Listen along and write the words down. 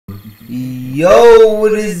Yo,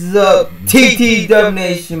 what is up, TTW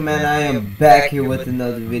Nation, man? I am back here with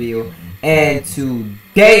another video, and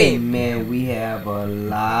today, man, we have a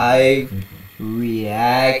live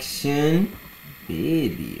reaction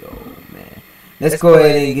video, man. Let's go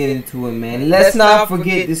ahead and get into it, man. Let's not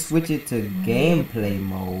forget to switch it to gameplay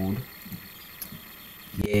mode.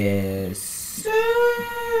 Yes, sir.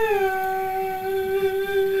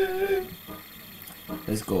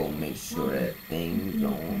 Let's go make sure that thing's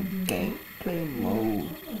on gameplay mode.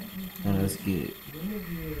 And let's get it.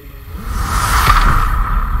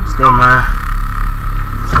 Let's go, man.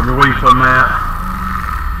 I've been waiting for, man.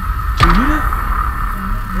 Did you hear that?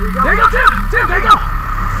 There you go, Tim! Tim, there you go!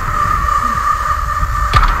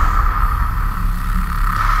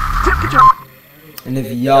 Tim, get your... And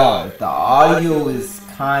if y'all, if the audio is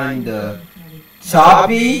kinda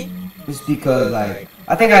choppy, it's because, like,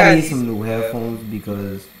 I think I need some new headphones,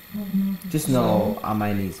 because just know I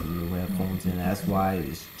might need some new headphones, and that's why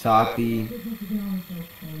it's choppy,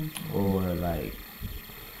 or like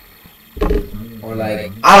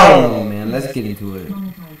I don't know, man. Let's get into it.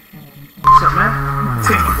 What's up, man?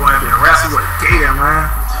 Tim, boy, I've been wrestling with a gator,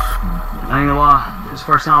 man. I ain't gonna lie, this is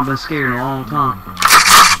the first time I've been scared in a long time.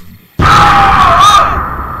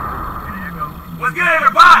 What's good,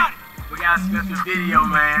 everybody? We got a special video,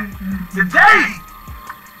 man. Today,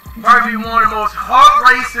 probably one of the most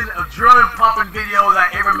heart-racing, adrenaline-pumping videos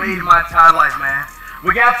I ever made in my entire life, man.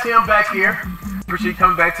 We got Tim back here. Appreciate you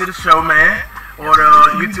coming back to the show, man. Or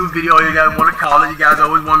the YouTube video, you guys want to call it. You guys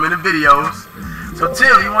always 1 minute videos. So,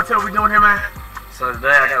 Tim, you want to tell what we're doing here, man? So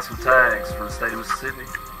today I got some tags from the state of Mississippi,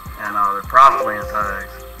 and they're private land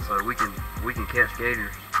tags, so we can catch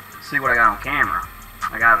gators. See what I got on camera.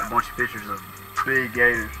 I got a bunch of pictures of big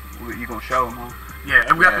gators. You gonna show them, huh? Yeah,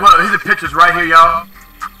 and we got, well, here's the pictures right here, y'all.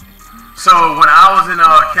 So when I was in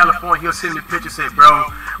California, he'll send me pictures, say, bro,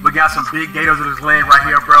 we got some big gators in this land right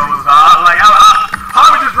here, bro. It was,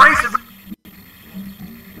 I was just racing.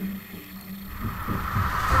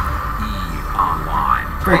 Online.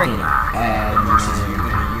 Freaking ad, Immerses you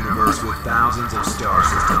in a universe with thousands of star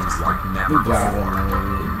systems like never we got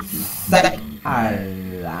before. it. I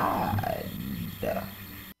lied.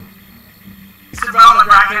 Sit around the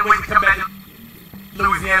ground, I can't wait to come back to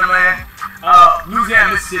Louisiana, man.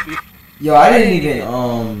 Louisiana, Mississippi. Yo, I didn't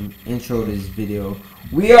even intro this video.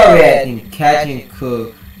 We are reacting Catch and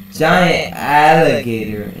Cook Giant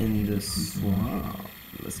Alligator in the Swamp.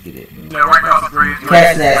 Let's get it. Yeah, right across the bridge.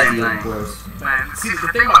 Catch Nasty, of course. Man, see, the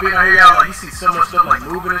thing about being out here, y'all, like, you see so much stuff like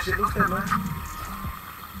moving and shit. What's that, man?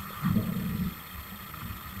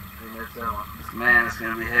 Man, it's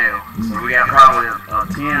gonna be hell. So we got probably a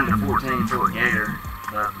 10 to 14 foot gator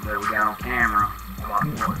that we got on camera about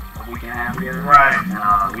what, a week and a half ago. Right.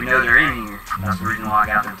 And we know they're in here. That's the reason why I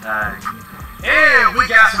got them tags. And we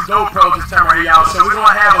got some GoPros this time right here, y'all. So we're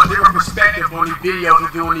gonna have a different perspective on these videos.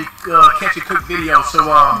 We're doing these catch and cook videos. So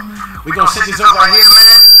we're gonna set this up right here,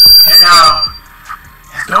 man. And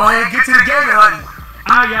let's go ahead and get to the gator hunting.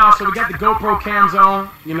 Alright, y'all. So we got the GoPro cams on.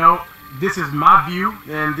 You know, this is my view,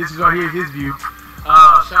 and this is right here his view.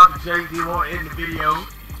 Shout out to Jay D. want to end the video.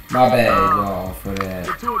 My bad, y'all, for that.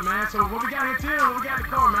 Get to it, man. So what we got here, Tim? What we got in the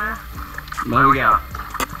car, man? Man, we got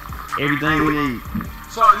everything we need.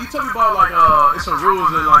 So you tell me about, like, it's some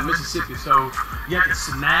rules in, like, Mississippi. So you have to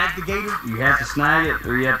snag the gator. You have to snag it,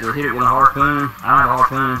 or you have to hit it with a harpoon. I don't have a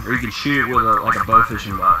harpoon, or you can shoot it with like a bow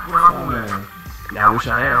fishing bow. Yeah, I wish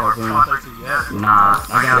I had a harpoon. Nah,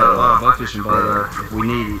 I got a bow fishing bow there. If we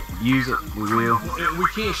need it, use it, we will. We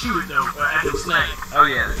can't shoot it though after the snag. Oh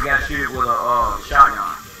yeah, you gotta shoot it with a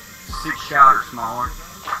shotgun. 6 shot or smaller.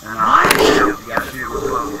 And you gotta shoot it with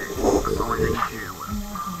a bow. That's the only thing you shoot it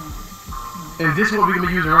with. And this is what we're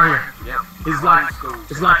gonna be using right here. Yep. It's like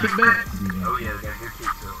kickback. Oh yeah, they got good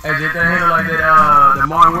kicks though. And just that handle like that the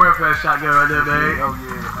Modern Warfare shotgun right there, baby. Oh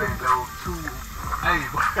yeah, man, go 2. Hey,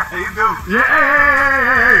 how you doing? Yeah,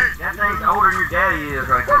 hey. That thing's older than your daddy is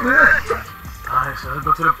right there. Alright, so let's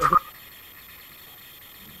go to the...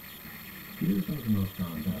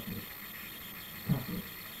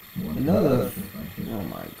 Another. Oh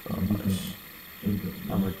my gosh.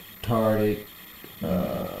 I'm retarded.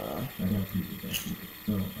 I'm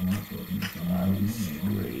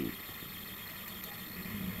straight.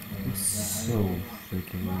 I'm so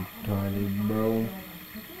freaking retarded, bro.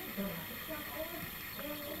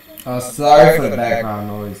 Oh, sorry for the background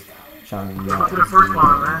noise. Trying to Let's go to the first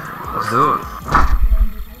one, man. Let's do it.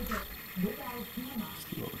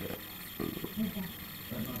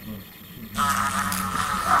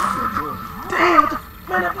 Damn, what the...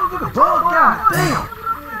 Man, that motherfucker bug, god damn.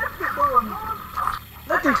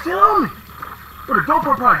 That thing's still on me. But the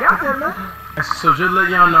GoPro probably got that, man. So just let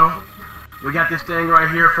y'all know, We got this thing right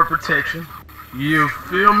here for protection. You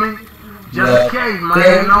feel me? Just in case, man.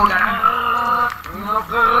 You know that.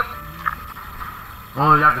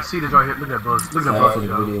 Oh, y'all can see this right here. Look at that buzz. Look at that buzz.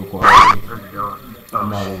 Video quality. There you go.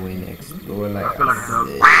 I'm all the way next door. Like I feel like a dog.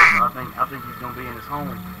 I think he's gonna be in his home.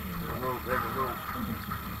 There's a little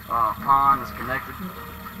pond that's connected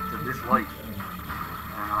to this lake,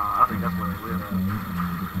 and I think that's where they live at.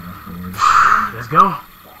 Let's go.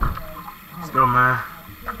 Let's go, man.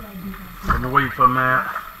 I've been waiting for, man.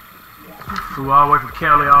 Flew all the way from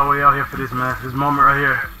Cali all the way out here for this, man. This moment right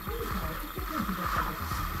here.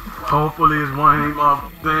 Hopefully it's one of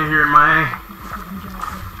them thing here, man.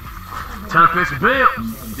 Trying to pay some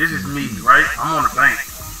bills. This is me, right? I'm on the bank.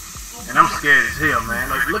 And I'm scared as hell, man.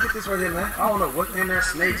 Like, look at this right here, man. I don't know what's in there.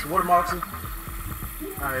 Snakes, water moccasins.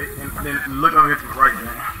 Alright, and then look over here to the right,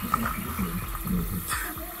 man.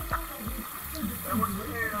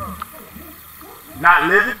 Not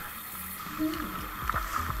living?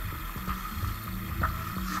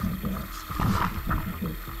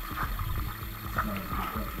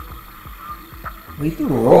 We threw a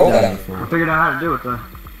rope down before. I figured out how to do it though.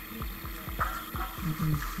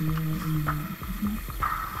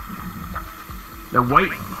 They're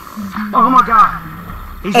waiting. Oh my god!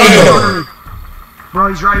 He's right here under me. Bro,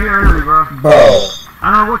 he's right here under me, bro. Bro. I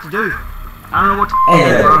don't know what to do. I don't know what to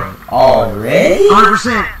do, bro. Already?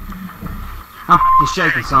 100%. I'm f***ing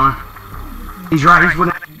shaking, son. He's right, he's with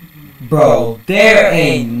it. Bro, there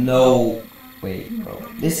ain't no... Wait, bro.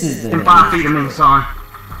 This is the... Within 5 feet of me, son.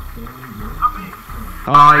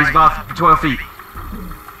 He's about 12 feet.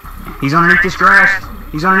 He's underneath this grass.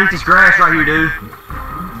 He's underneath this grass right here, dude.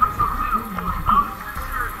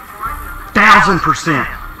 1000%.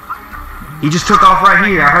 He just took off right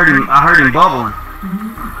here. I heard him bubbling.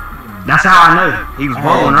 That's how I know. He was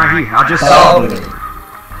bubbling right here. I just saw it.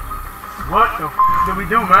 What the f did we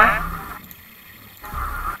do, man?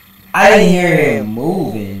 I didn't hear him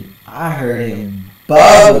moving. I heard him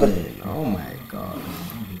bubbling. Oh my god.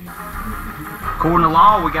 According to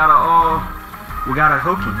law, we gotta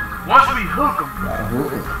hook him. Once we hook him,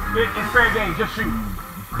 it's fair game. Just shoot.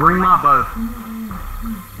 Bring my bow.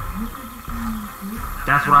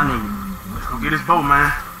 That's what I need. Let's go get his bow, man.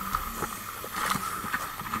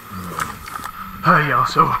 Hey, y'all.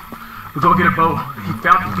 So we go get a bow. He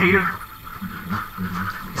found the gator.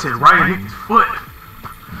 He said right hit his foot.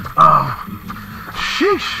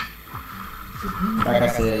 Sheesh. Like I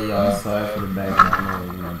said, y'all, sorry for the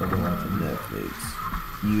background. My brother watching Netflix.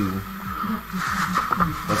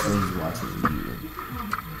 That's what he's watching.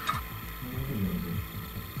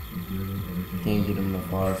 Can't get him to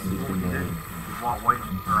fall asleep again. Walk away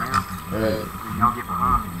from the ground. Y'all get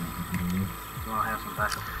behind me. So I'll have some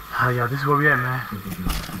backup. Hi, y'all. This is where we at, man.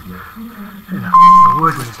 In the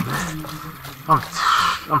wilderness, man.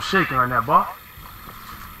 I'm shaking right now, boy.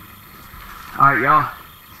 All right, y'all.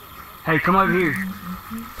 Hey, come over here.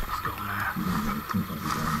 Let's go, man.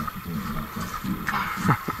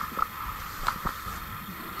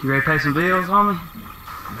 You ready to pay some bills, homie?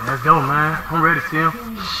 Let's go, man. I'm ready, Tim.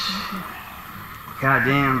 God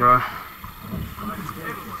damn, bro.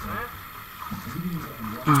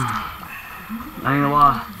 I ain't gonna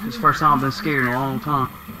lie. This is the first time I've been scared in a long time.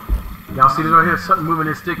 Y'all see this right here? Something moving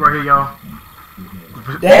this stick right here, y'all.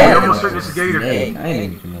 Damn, We almost took this gator. Hey, I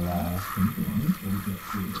ain't even gonna lie.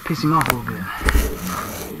 Just piss him off a little bit.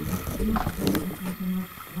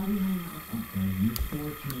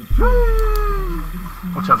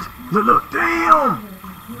 Watch out. Look, damn!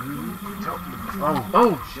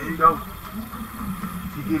 Oh, shit, go.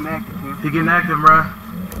 He getting active, man. He getting active, bro.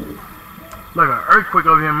 Like an earthquake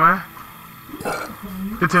over here, man.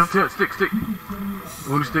 Tim, stick.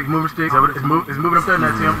 Move the stick. It's moving up there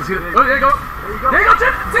now, Tim. See that? Oh, there you go. There you go,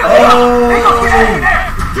 Tim. There you go. Get out of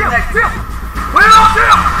there. Tim. Put it up,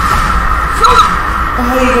 Tim. Shoot him. Oh,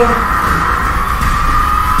 there you go.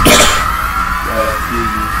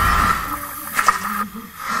 Excuse me.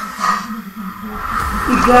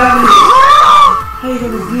 He got me. How you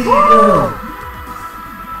gonna get it though?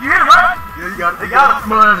 You hit him, right? Yeah, you got it. You got it.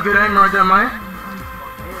 Man, that's good aim right there, man.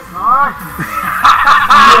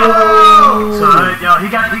 So, y'all, he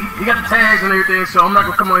got the tags and everything, so I'm not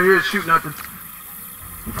gonna come on here and shoot nothing.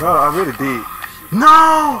 Bro, I really did.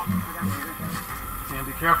 No! Tim,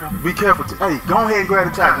 be careful. Be careful. Hey, go ahead and grab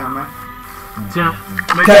the shotgun, man. Tim,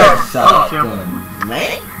 make Cut sure. Hold on, Tim.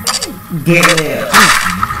 Man, get in there.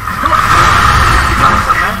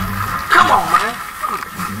 Come on, man.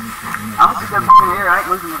 I'm just in the air. I ain't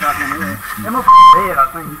losing without him in there. That motherfucker's dead, I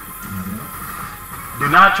think. Do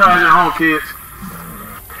not try it at home, kids.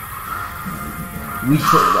 We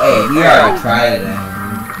already tried it at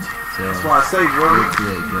home. So That's why I say, bro. Looks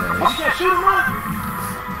like, You can't shoot him, man.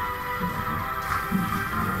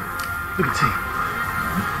 Look at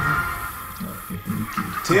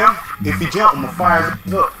Tim, if he jump, I'm gonna fire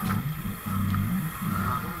it up.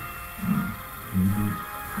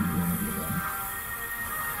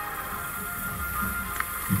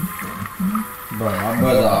 Bro, my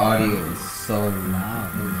brother's audio is so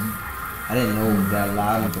loud. I didn't know it was that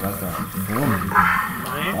loud until I started filming.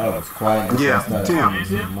 I thought it was quiet until I started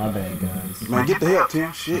filming. My bad, guys. Man, get the help,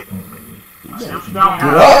 Tim. Shit. Get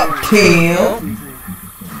up, Tim!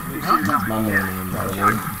 That's my man name, by the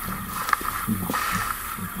way.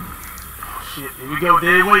 Shit, here we go,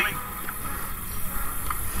 dead weight.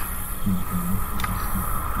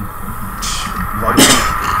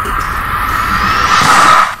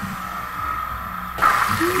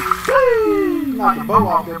 Knock the bow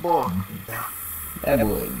off that boy. That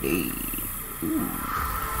boy dead.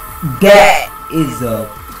 That is a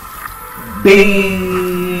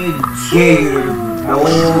big gator,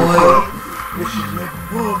 boy.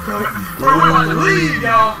 We're about to leave,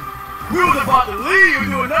 y'all. We was about to leave and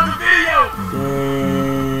do another video.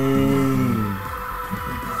 Dang.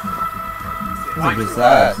 Look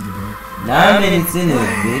besides, 9 minutes in this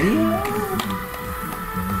video?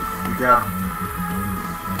 You got him.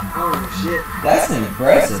 Holy shit. That's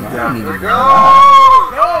impressive. I don't even Go!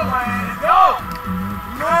 know. Go, man! Go!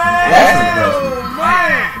 Man! That's impressive.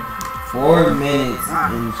 Man! 4 minutes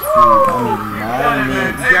into, 9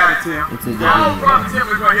 minutes You got it, Tim. into the All video.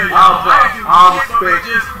 positivity right here, All y'all. I ain't do all shit, but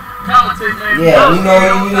respect. just commentate, man. Yeah, we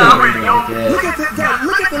know you Look ain't. at the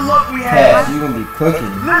look at the look we Cash, had. you gonna be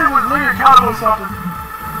cooking. Literally cowboy something.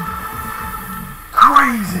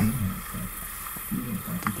 Crazy.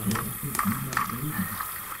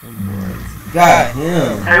 Got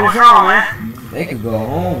him. Hey, what's wrong, man? They could go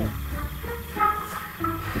home.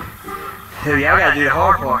 Hell yeah, I gotta do the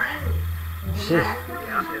hard part. Shit.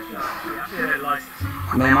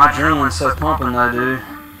 Man, my adrenaline's so pumping though, dude.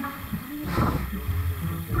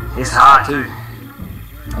 It's hot too.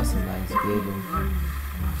 That's a nice giggle.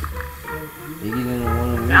 Bigger than the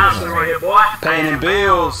one we Now, got. right here, boy. Paying the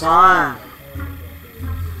bills, son.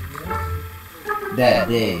 That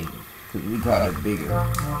day, cause we got it bigger.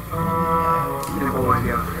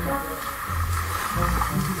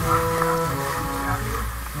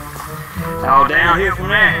 All down here from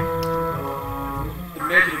there. The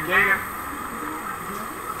measure the gator.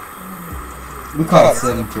 We caught a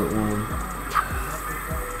 7-foot one.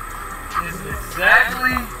 It's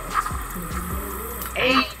exactly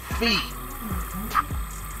 8 feet.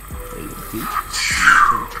 8 feet.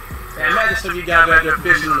 Man, imagine some of you guys out there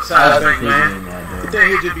fishing on the side of the bank, man. I Then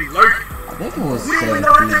he'd just be lurking. think it was We didn't 7 even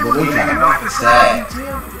know feet, anything but was they hanging got off the side, sad.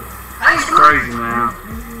 Tim. It's crazy, man.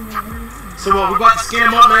 So we about to skin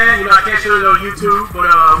them up, man. You know, I can't show it on YouTube, but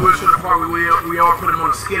we'll show the part where we all put them on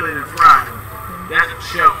the skillet and fry. That's the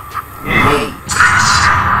show. Yeah.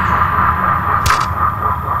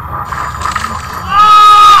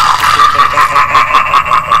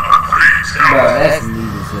 Bro, that's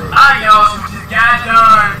neat as hell. Alright, y'all, so we just got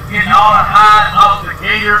done getting all the hide off the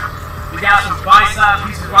gator. We got some bite-sized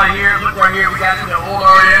pieces right here. Look right here, we got the oil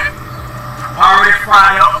already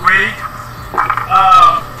fried up, ready.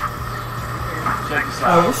 Check this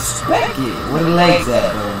out. Oh, respect it. Where the legs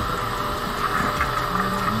at, though?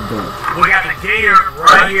 Dope. We got the gator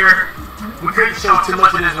right here. We couldn't show too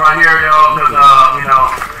much of this right here, y'all, because, you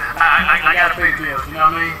know, I gotta pay the bills, you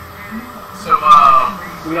know what I mean? So,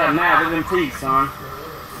 We got mad with them teeth, son.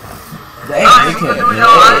 They we're can't gonna do, be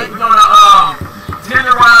y'all, head. we're gonna,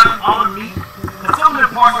 tenderize all the meat. And some of the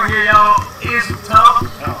parts right here, y'all, is tough.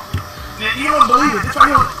 And you don't believe it, this right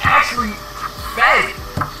here was actually fatty.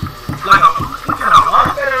 Like what kind of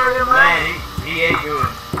hard fat area, man? Man, he ate good.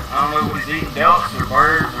 I don't know what he's eating, ducks or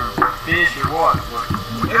birds or fish or what. But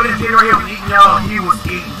Every kid right here was eating, y'all, he was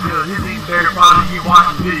eating good. He was eating better probably if you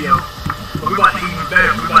watching the video. But we about to eat even better,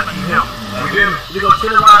 we about to eat him. You feel me? We're gonna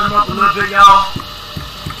tenderize him up a little bit, y'all.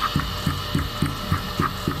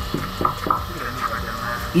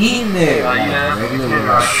 Eating there, like yeah. regular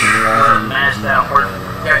rice. mashed out person.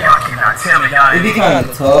 Y'all cannot tell me, y'all. It be kind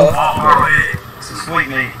of tough. all with it. It's a sweet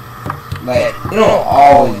meat. Like, it don't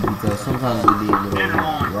always be tough. Sometimes it be a little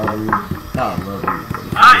rubbery. Not rubbery, but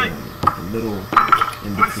it's Alright. a little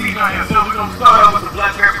in Put the between. seasoning on here. So we're gonna start out with the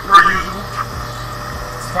black pepper per usual.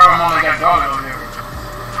 It's probably mom that got garlic on here.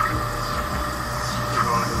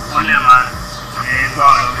 On there, man. Yeah, it's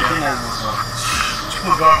garlic on She there. knows what's up.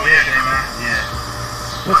 Put garlic with everything, man. Yeah.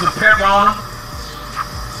 Put some pepper on them.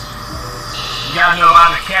 You gotta know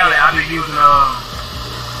out of Cali, I've been using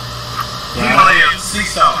Himalaya sea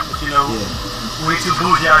salt, but you know, Yeah. we too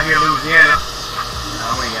bougie out here in Louisiana.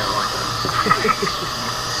 ain't got it like that.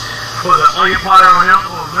 Put the onion powder on him.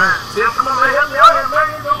 Oh man, Tim, come on, man, help me out here, man.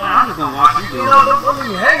 I'm just gonna watch you do You it. know, don't leave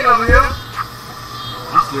me hanging over here.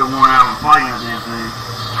 I'm still worn out from fighting that damn thing.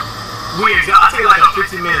 I'll take like a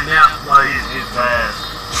 15-minute nap. Like, It's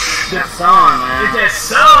fast. That sun, man. it's that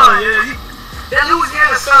sun, yeah. That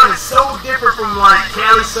Louisiana sun is so different from like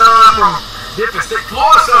Cali sun, from different states.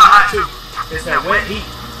 Florida sun hot too. It's that wet heat.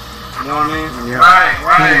 You know what I mean? Yeah.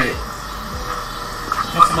 Right.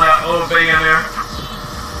 Put some of that Old Bay in there.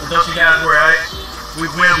 And don't you guys worry, right? We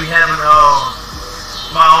will be having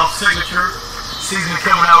my own signature season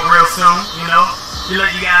coming out real soon, you know. To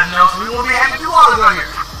let you guys know, so we won't be having two orders on here.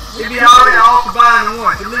 It'll be already all combined in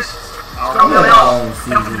one. Delicious. I'm not on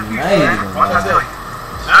season. I ain't even Watch I tell gonna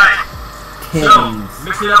you. Alright. So, Tim's.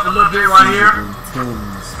 mix it up a little bit right here.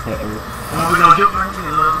 Tim's pepper. What we gonna do? We're gonna get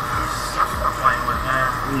a little fighting with that.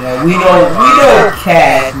 Yeah, we know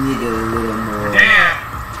Cash need a little more. Damn.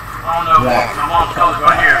 I don't know. Black. I'm on colors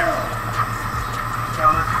right here.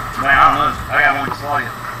 Man, I don't know. I got one to saw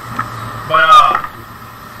you. But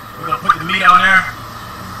we're gonna put the meat on there.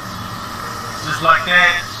 Just like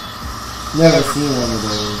that. Never seen one of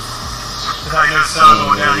those. That's how you know the sun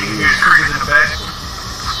going down. You can hear the crickets in the back.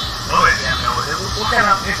 Oh, that damn hell. What kind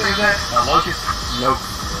of insect is that? A locust? Nope.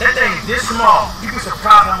 That thing this small. You'd be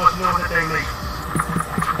surprised how much noise that thing makes.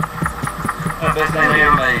 That's the best thing they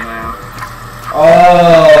ever made, man.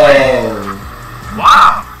 Oh.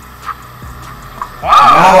 Wow. Now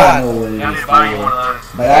I know what it Now is they buy you one for. of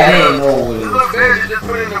those. But I didn't know what it This was little bag for. just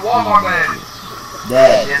put it in the Walmart bag.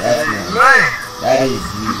 That's not. Man. That is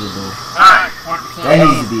usable. Alright. That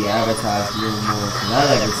needs to be advertised a little more. Cause I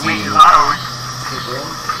never seen it.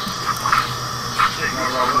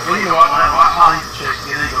 Well, you know what? I'll eat the chick.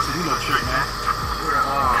 Yeah, there you go. So you know the trick, man.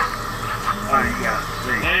 Oh, you got it.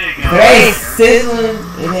 There you If go. it ain't sizzling,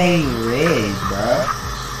 it ain't red, bruh.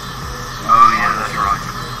 Oh, yeah, that's right.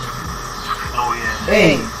 Oh, yeah.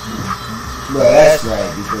 Hey, well, that's right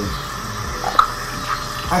because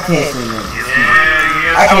I can't say nothing.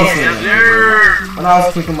 Yeah. I can't say Yes, nothing. sir. When I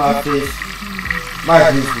was cooking my fish, my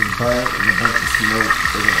grease was burnt and a bunch of smoke.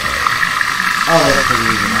 I don't know if it's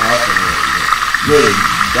even half of it. Yeah,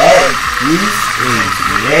 that grease is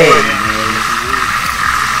red, man.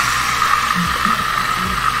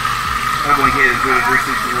 That boy get as good as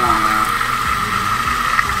 361, man.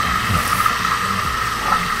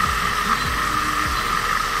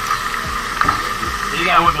 You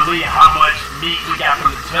guys wouldn't believe how much meat we got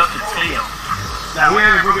from just the tail. Now, we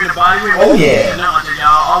haven't broken the body. Oh, yeah. Nothing,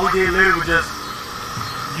 y'all. All we did literally was just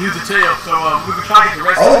use the tail. So we were trying to get the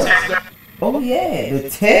rest of the tax. Oh yeah, the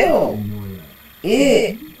tail.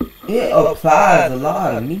 It applies a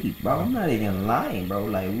lot of meat, bro. I'm not even lying, bro.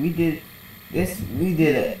 Like we did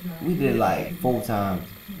like 4 times.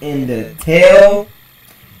 And the tail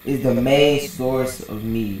is the main source of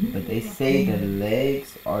meat, but they say the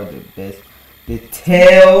legs are the best. The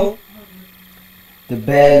tail, the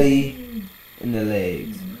belly, and the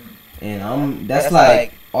legs. And that's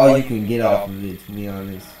like all you can get off of it, to be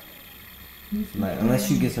honest. Like unless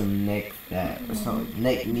you get some neck fat or something,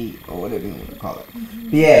 neck meat or whatever you want to call it.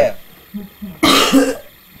 But yeah.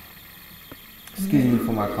 Excuse me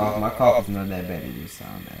for my cough. My cough is not that bad. It just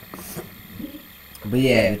sound bad. But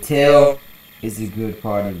yeah, the tail is a good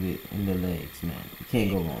part of it, and the legs, man. You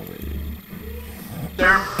can't go wrong with it. The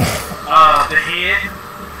head.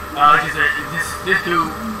 This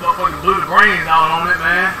dude fucking blew the brains out on it,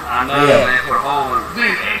 man. I know, Yeah. man. Put a hole in it.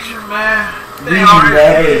 Being extra, man. We They already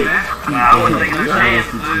never dead, man. Nah, I wouldn't take no chance.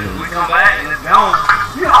 We come back and it's gone.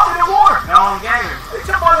 You hop in the water. Gone game. Hey,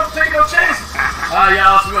 somebody don't take no chances.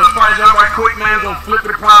 Y'all, so we're gonna fry this up right quick, man. We're gonna flip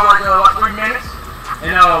it probably like 3 minutes.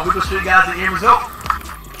 And we're gonna show you guys the end result.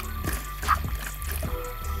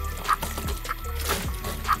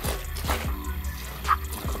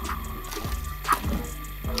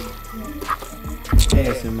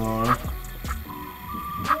 ASMR.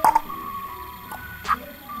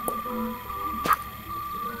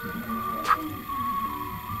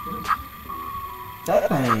 That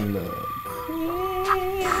thing look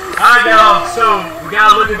crazy. Alright, y'all. So we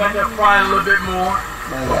got a little bit back there frying a little bit more.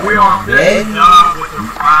 But we're on Veggies. this done with the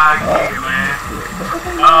fried chicken, man.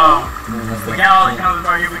 We got all the colors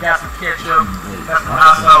right here. We got some ketchup. That's some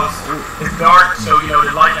hot sauce. It's dark, so you know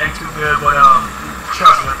the light ain't too good, but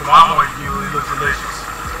trust me, from my point of view, it looks delicious.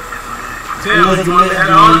 Tim, looks you want to delicious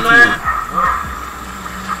add to on, me, man?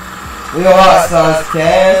 We got hot sauce,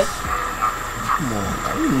 Cash. Come on,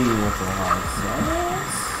 I didn't even want some hot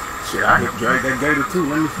sauce. Shit, I hit drag that gator too.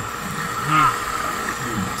 Let me see.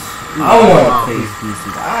 I want to taste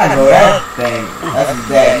pieces. I know that thing. That's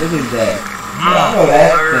that. Look at that. I know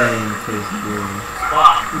that thing tastes good.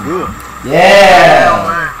 Good.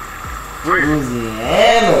 Yeah!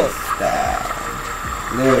 Louisiana style.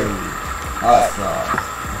 Literally. Hot sauce.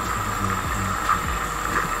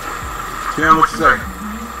 Tim, what you say?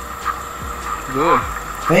 Good.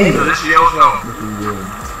 Finger. Delicioso. Looking good.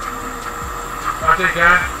 I think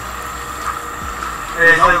that.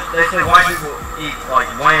 They say white people eat like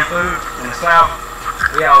bland food in the South.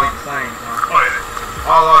 We all eat the same. Oh yeah.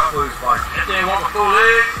 All our food's spicy. That thing want with full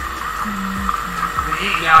legs. Been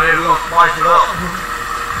eating out here. We're gonna spice it up.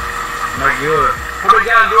 Make it good. What we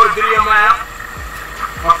gotta do a video, man?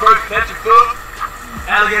 My first catch and cook.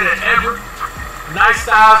 Alligator ever. Nice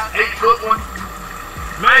size, 8-foot one.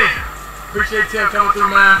 Man, appreciate Tim coming through,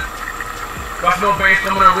 man. Got some more bands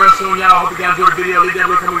coming up real soon, y'all. Hope you guys enjoyed the video. Leave that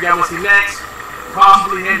link coming. We got to see next.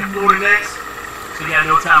 Possibly heading to Florida next. So you gotta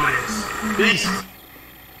know what time it is. Peace.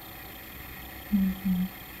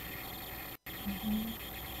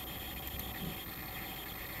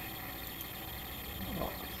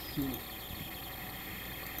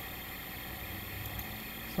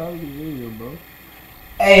 Sorry the video, bro.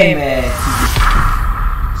 Hey man,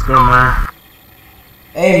 Let's go, man.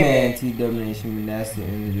 hey man, TW Nation, that's the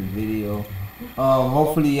end of the video.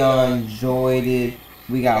 Hopefully y'all enjoyed it.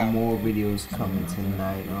 We got more videos coming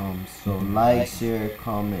tonight. So like, share,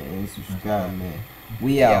 comment, and subscribe, man.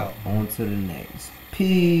 We out. On to the next.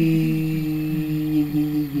 Peace.